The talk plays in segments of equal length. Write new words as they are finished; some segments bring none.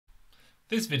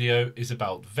This video is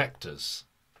about vectors.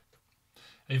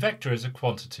 A vector is a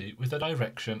quantity with a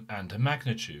direction and a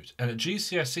magnitude, and at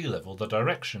GCSE level the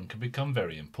direction can become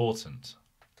very important.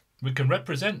 We can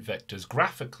represent vectors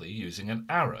graphically using an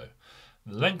arrow.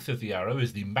 The length of the arrow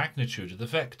is the magnitude of the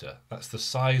vector, that's the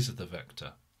size of the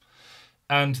vector.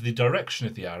 And the direction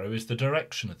of the arrow is the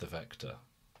direction of the vector.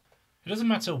 It doesn't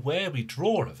matter where we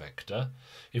draw a vector,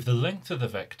 if the length of the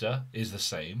vector is the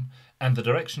same and the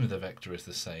direction of the vector is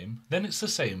the same, then it's the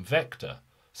same vector.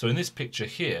 So in this picture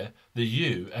here, the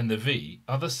u and the v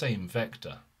are the same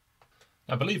vector.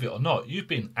 Now believe it or not, you've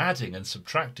been adding and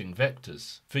subtracting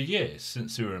vectors for years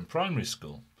since you were in primary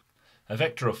school. A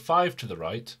vector of 5 to the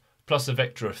right plus a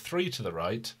vector of 3 to the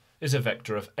right is a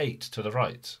vector of 8 to the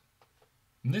right.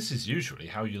 And this is usually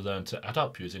how you learn to add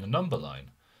up using a number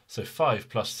line. So 5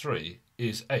 plus 3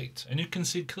 is 8, and you can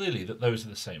see clearly that those are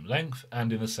the same length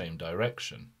and in the same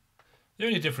direction. The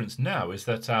only difference now is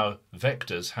that our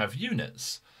vectors have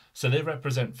units, so they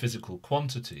represent physical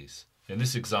quantities. In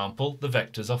this example, the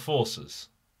vectors are forces,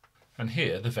 and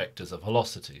here the vectors are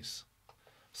velocities.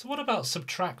 So what about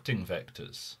subtracting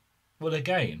vectors? Well,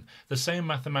 again, the same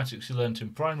mathematics you learnt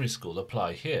in primary school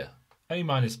apply here. A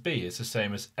minus b is the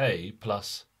same as a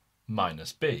plus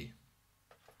minus b.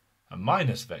 A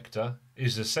minus vector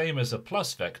is the same as a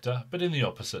plus vector, but in the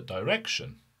opposite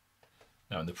direction.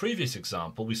 Now in the previous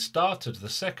example, we started the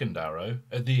second arrow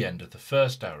at the end of the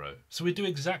first arrow, so we do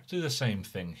exactly the same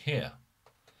thing here.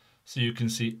 So you can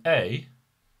see A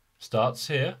starts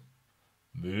here,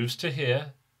 moves to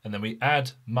here, and then we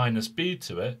add minus b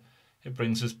to it, it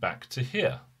brings us back to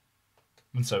here.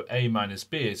 And so A minus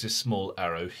b is this small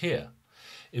arrow here.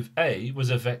 If A was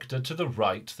a vector to the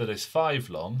right that is 5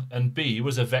 long and B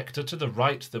was a vector to the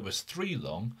right that was 3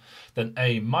 long, then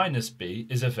A minus B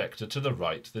is a vector to the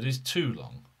right that is 2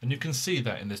 long. And you can see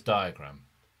that in this diagram.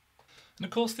 And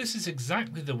of course this is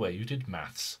exactly the way you did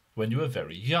maths when you were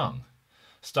very young.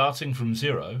 Starting from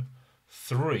 0,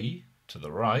 3 to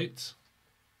the right,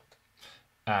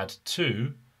 add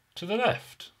 2 to the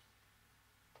left.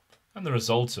 And the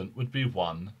resultant would be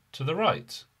 1 to the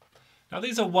right. Now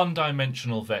these are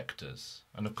one-dimensional vectors,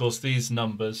 and of course these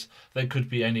numbers, they could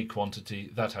be any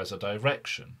quantity that has a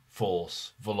direction,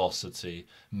 force, velocity,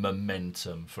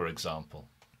 momentum, for example.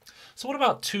 So what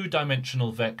about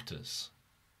two-dimensional vectors?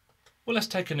 Well, let's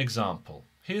take an example.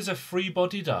 Here's a free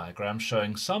body diagram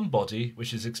showing some body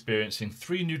which is experiencing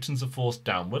 3 newtons of force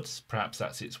downwards, perhaps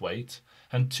that's its weight,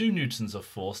 and 2 newtons of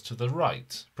force to the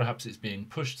right, perhaps it's being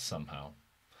pushed somehow.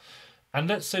 And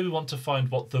let's say we want to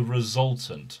find what the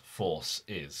resultant force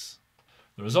is.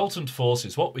 The resultant force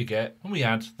is what we get when we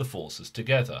add the forces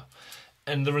together.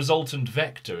 And the resultant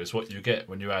vector is what you get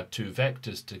when you add two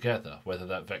vectors together, whether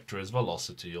that vector is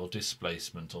velocity or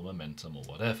displacement or momentum or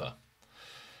whatever.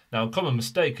 Now, a common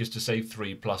mistake is to say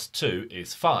 3 plus 2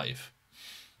 is 5.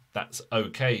 That's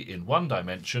okay in one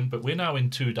dimension, but we're now in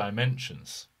 2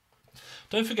 dimensions.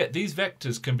 Don't forget, these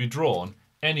vectors can be drawn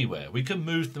anywhere. We can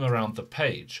move them around the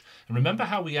page. And remember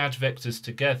how we add vectors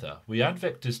together? We add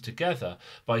vectors together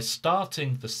by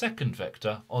starting the second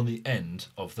vector on the end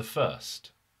of the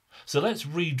first. So let's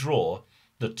redraw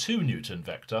the 2 Newton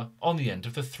vector on the end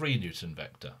of the 3 Newton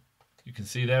vector. You can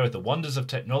see there at the wonders of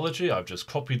technology, I've just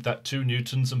copied that 2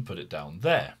 newtons and put it down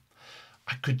there.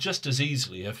 I could just as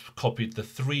easily have copied the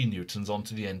 3 newtons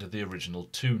onto the end of the original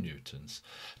 2 newtons.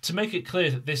 To make it clear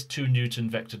that this 2 newton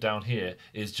vector down here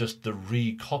is just the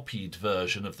recopied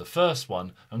version of the first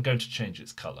one, I'm going to change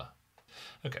its colour.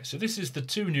 Okay, so this is the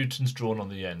 2 newtons drawn on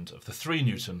the end of the 3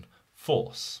 newton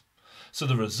force. So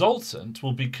the resultant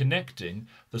will be connecting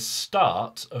the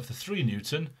start of the 3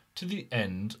 newton to the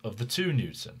end of the 2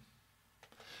 newton.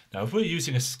 Now if we're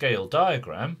using a scale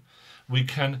diagram, we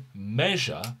can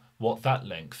measure what that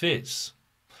length is.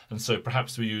 And so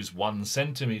perhaps we use 1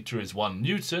 centimetre is 1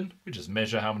 newton, we just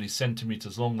measure how many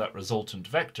centimetres long that resultant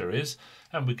vector is,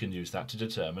 and we can use that to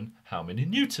determine how many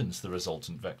newtons the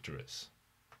resultant vector is.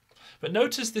 But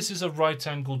notice this is a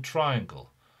right-angled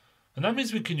triangle, and that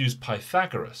means we can use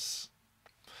Pythagoras.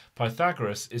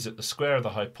 Pythagoras is that the square of the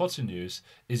hypotenuse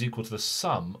is equal to the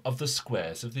sum of the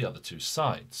squares of the other two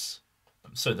sides.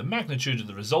 So the magnitude of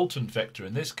the resultant vector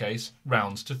in this case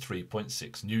rounds to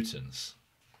 3.6 newtons.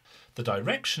 The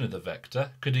direction of the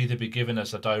vector could either be given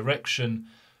as a direction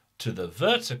to the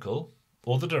vertical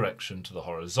or the direction to the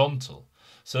horizontal.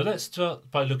 So let's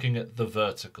start by looking at the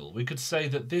vertical. We could say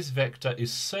that this vector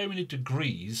is so many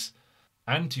degrees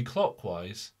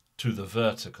anti-clockwise to the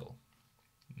vertical.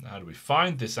 Now, how do we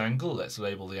find this angle? Let's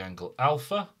label the angle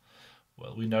alpha.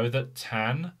 Well, we know that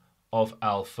tan of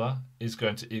alpha is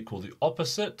going to equal the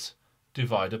opposite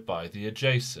divided by the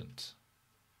adjacent.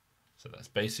 So that's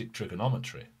basic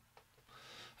trigonometry.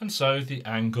 And so the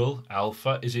angle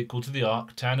alpha is equal to the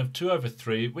arctan of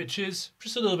 2/3, which is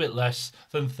just a little bit less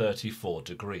than 34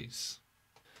 degrees.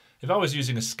 If I was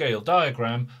using a scale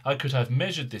diagram, I could have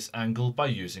measured this angle by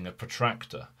using a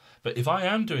protractor. But if I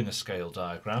am doing a scale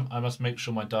diagram, I must make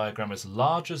sure my diagram is as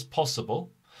large as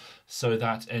possible so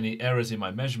that any errors in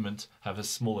my measurement have as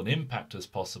small an impact as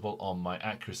possible on my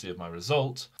accuracy of my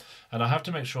result. And I have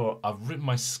to make sure I've written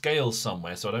my scale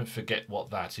somewhere so I don't forget what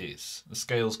that is. The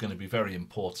scale is going to be very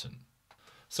important.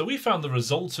 So we found the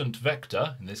resultant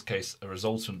vector, in this case a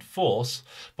resultant force,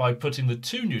 by putting the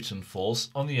 2 Newton force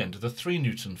on the end of the 3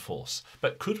 Newton force.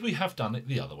 But could we have done it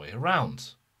the other way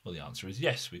around? Well, the answer is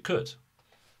yes, we could.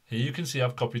 Here you can see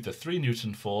I've copied the 3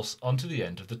 Newton force onto the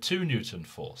end of the 2 Newton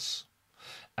force.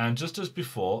 And just as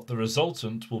before, the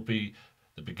resultant will be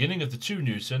the beginning of the 2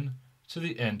 Newton to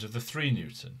the end of the 3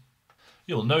 Newton.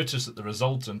 You'll notice that the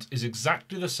resultant is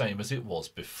exactly the same as it was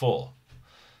before.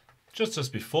 Just as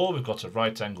before, we've got a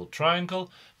right-angled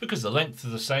triangle. Because the lengths are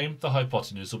the same, the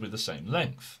hypotenuse will be the same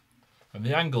length. And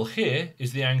the angle here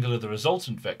is the angle of the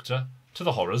resultant vector to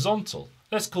the horizontal.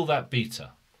 Let's call that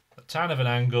beta. The tan of an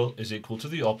angle is equal to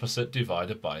the opposite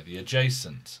divided by the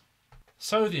adjacent.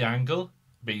 So the angle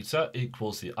beta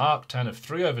equals the arctan of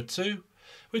 3/2,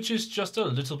 which is just a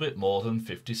little bit more than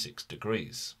 56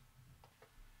 degrees.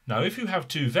 Now if you have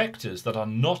two vectors that are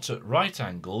not at right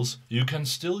angles, you can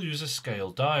still use a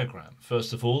scale diagram.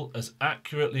 First of all, as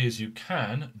accurately as you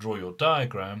can, draw your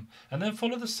diagram, and then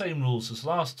follow the same rules as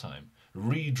last time.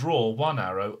 Redraw one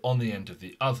arrow on the end of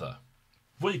the other.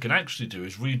 What you can actually do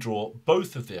is redraw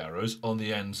both of the arrows on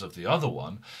the ends of the other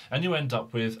one, and you end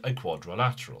up with a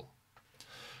quadrilateral.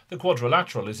 The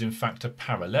quadrilateral is in fact a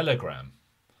parallelogram.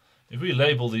 If we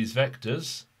label these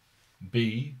vectors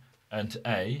B and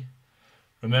A,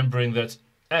 remembering that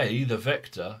A, the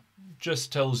vector, just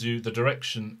tells you the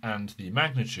direction and the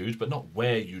magnitude, but not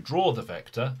where you draw the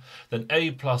vector, then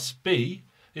A plus B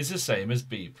is the same as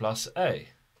B plus A.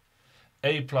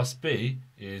 A plus B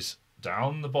is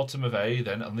down the bottom of A,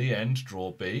 then on the end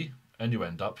draw B, and you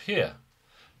end up here.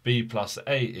 B plus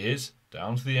A is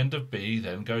down to the end of B,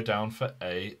 then go down for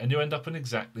A, and you end up in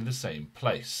exactly the same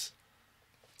place.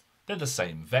 They're the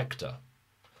same vector.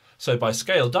 So by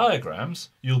scale diagrams,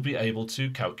 you'll be able to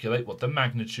calculate what the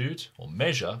magnitude, or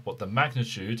measure what the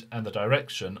magnitude and the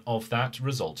direction of that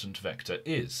resultant vector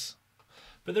is.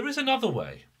 But there is another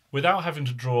way, without having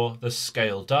to draw the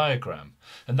scale diagram,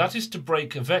 and that is to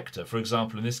break a vector, for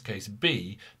example in this case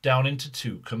B, down into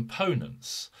two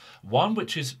components. One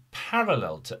which is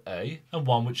parallel to A and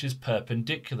one which is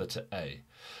perpendicular to A.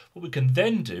 What we can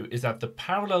then do is add the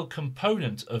parallel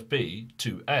component of B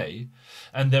to A,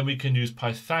 and then we can use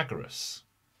Pythagoras.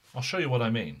 I'll show you what I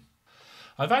mean.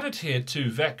 I've added here two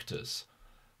vectors.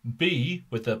 B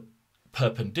with the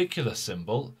perpendicular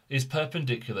symbol is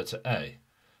perpendicular to A,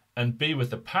 and B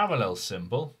with the parallel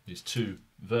symbol, these two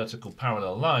vertical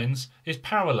parallel lines, is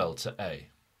parallel to A.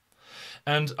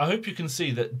 And I hope you can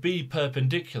see that B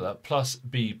perpendicular plus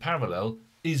B parallel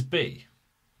is B.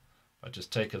 I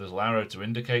just take a little arrow to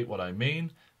indicate what I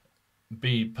mean.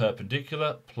 B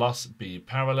perpendicular plus B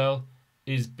parallel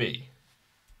is B.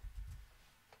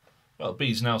 Well,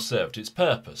 B's now served its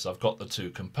purpose. I've got the two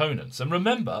components. And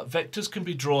remember, vectors can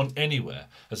be drawn anywhere,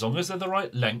 as long as they're the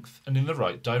right length and in the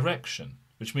right direction,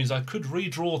 which means I could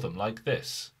redraw them like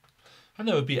this. And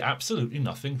there would be absolutely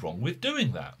nothing wrong with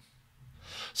doing that.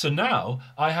 So now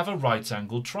I have a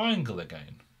right-angled triangle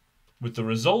again, with the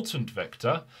resultant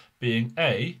vector being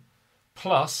A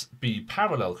plus B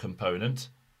parallel component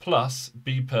plus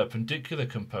B perpendicular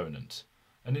component.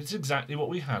 And it's exactly what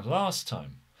we had last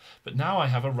time. But now I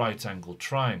have a right-angled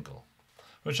triangle,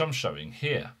 which I'm showing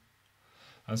here.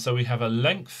 And so we have a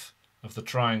length of the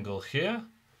triangle here,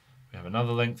 we have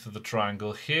another length of the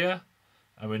triangle here,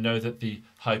 and we know that the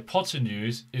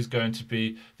hypotenuse is going to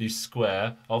be the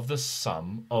square of the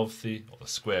sum of the, or the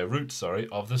square root, sorry,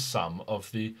 of the sum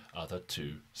of the other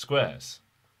two squares.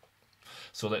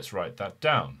 So let's write that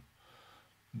down.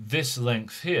 This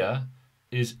length here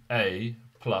is A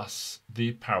plus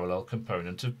the parallel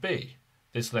component of B.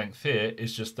 This length here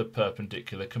is just the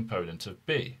perpendicular component of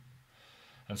B.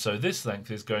 And so this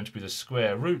length is going to be the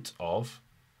square root of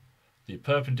the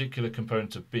perpendicular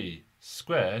component of B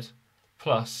squared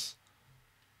plus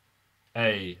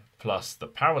A plus the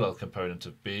parallel component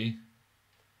of B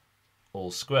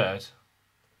all squared.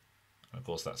 And of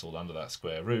course that's all under that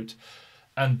square root.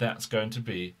 And that's going to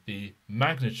be the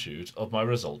magnitude of my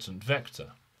resultant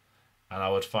vector. And I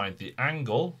would find the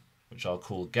angle, which I'll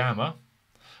call gamma.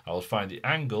 I will find the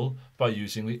angle by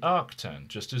using the arctan,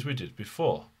 just as we did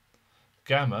before.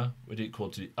 Gamma would equal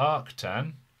to the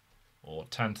arctan or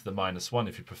tan to the -1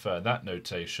 if you prefer that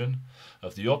notation,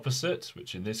 of the opposite,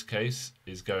 which in this case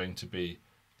is going to be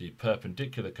the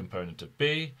perpendicular component of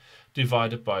B,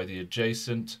 divided by the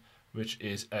adjacent, which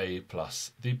is A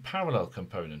plus the parallel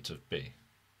component of B.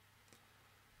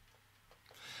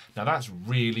 Now that's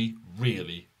really,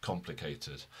 really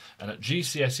complicated, and at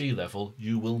GCSE level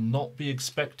you will not be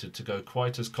expected to go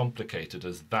quite as complicated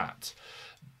as that.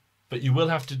 But you will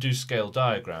have to do scale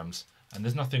diagrams, and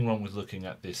there's nothing wrong with looking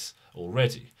at this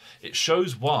already. It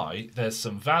shows why there's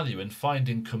some value in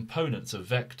finding components of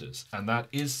vectors, and that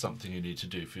is something you need to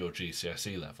do for your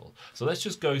GCSE level. So let's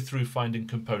just go through finding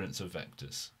components of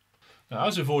vectors. Now,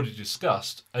 as we've already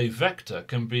discussed, a vector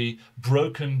can be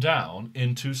broken down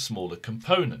into smaller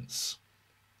components.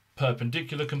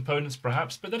 Perpendicular components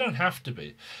perhaps, but they don't have to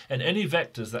be. And any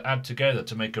vectors that add together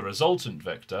to make a resultant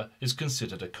vector is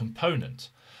considered a component.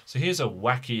 So here's a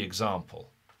wacky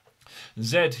example.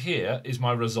 Z here is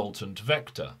my resultant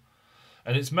vector,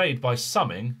 and it's made by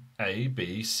summing A,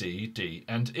 B, C, D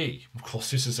and E. Of course,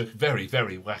 this is a very,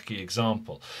 very wacky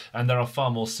example, and there are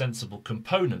far more sensible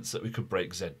components that we could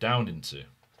break Z down into.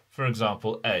 For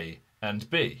example, A and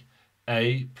B.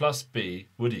 A plus B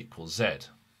would equal Z.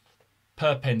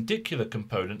 Perpendicular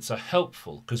components are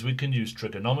helpful because we can use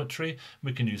trigonometry,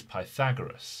 we can use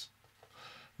Pythagoras.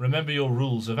 Remember your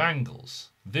rules of angles.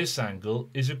 This angle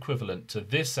is equivalent to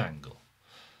this angle.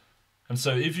 And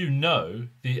so if you know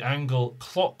the angle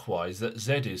clockwise that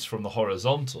Z is from the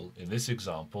horizontal, in this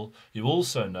example, you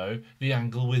also know the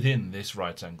angle within this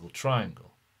right angle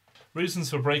triangle. Reasons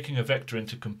for breaking a vector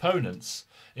into components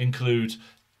include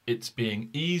it's being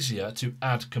easier to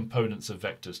add components of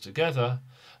vectors together,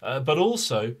 but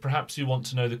also perhaps you want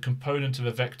to know the component of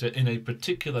a vector in a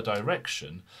particular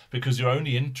direction because you're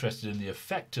only interested in the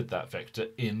effect of that vector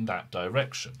in that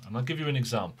direction. And I'll give you an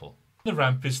example. The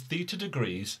ramp is θ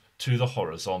degrees to the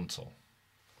horizontal.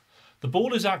 The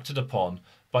ball is acted upon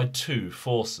by two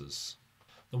forces.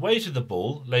 The weight of the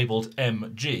ball, labelled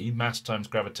mg, mass times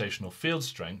gravitational field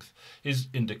strength, is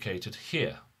indicated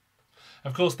here.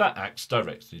 Of course, that acts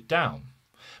directly down.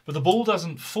 But the ball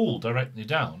doesn't fall directly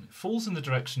down, it falls in the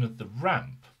direction of the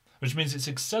ramp, which means it's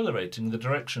accelerating in the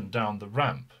direction down the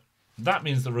ramp. That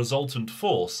means the resultant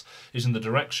force is in the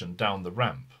direction down the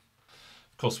ramp.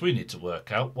 Of course, we need to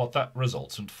work out what that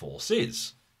resultant force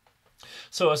is.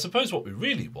 So I suppose what we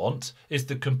really want is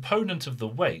the component of the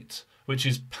weight which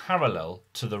is parallel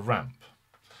to the ramp.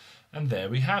 And there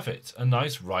we have it, a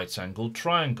nice right-angled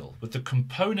triangle with the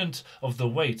component of the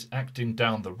weight acting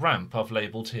down the ramp I've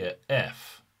labelled here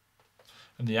F.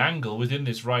 And the angle within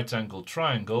this right-angled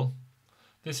triangle,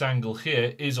 this angle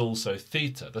here is also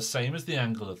θ, the same as the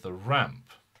angle of the ramp.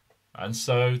 And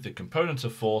so the component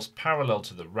of force parallel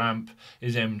to the ramp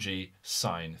is mg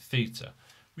sine θ.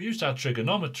 We used our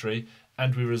trigonometry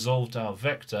and we resolved our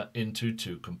vector into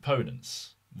two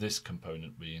components. This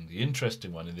component being the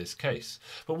interesting one in this case.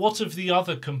 But what of the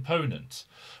other component?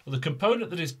 Well, the component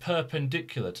that is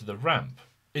perpendicular to the ramp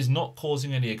is not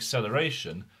causing any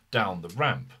acceleration down the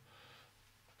ramp.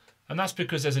 And that's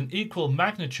because there's an equal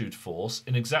magnitude force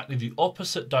in exactly the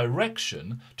opposite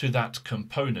direction to that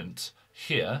component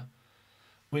here,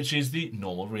 which is the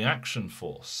normal reaction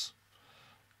force.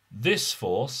 This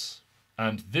force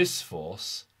and this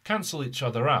force cancel each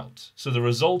other out, so the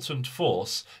resultant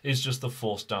force is just the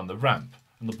force down the ramp,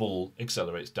 and the ball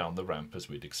accelerates down the ramp as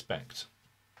we'd expect.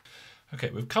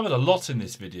 Okay, we've covered a lot in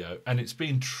this video, and it's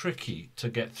been tricky to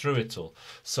get through it all,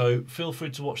 so feel free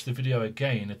to watch the video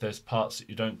again if there's parts that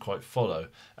you don't quite follow,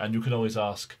 and you can always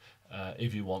ask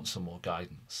if you want some more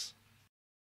guidance.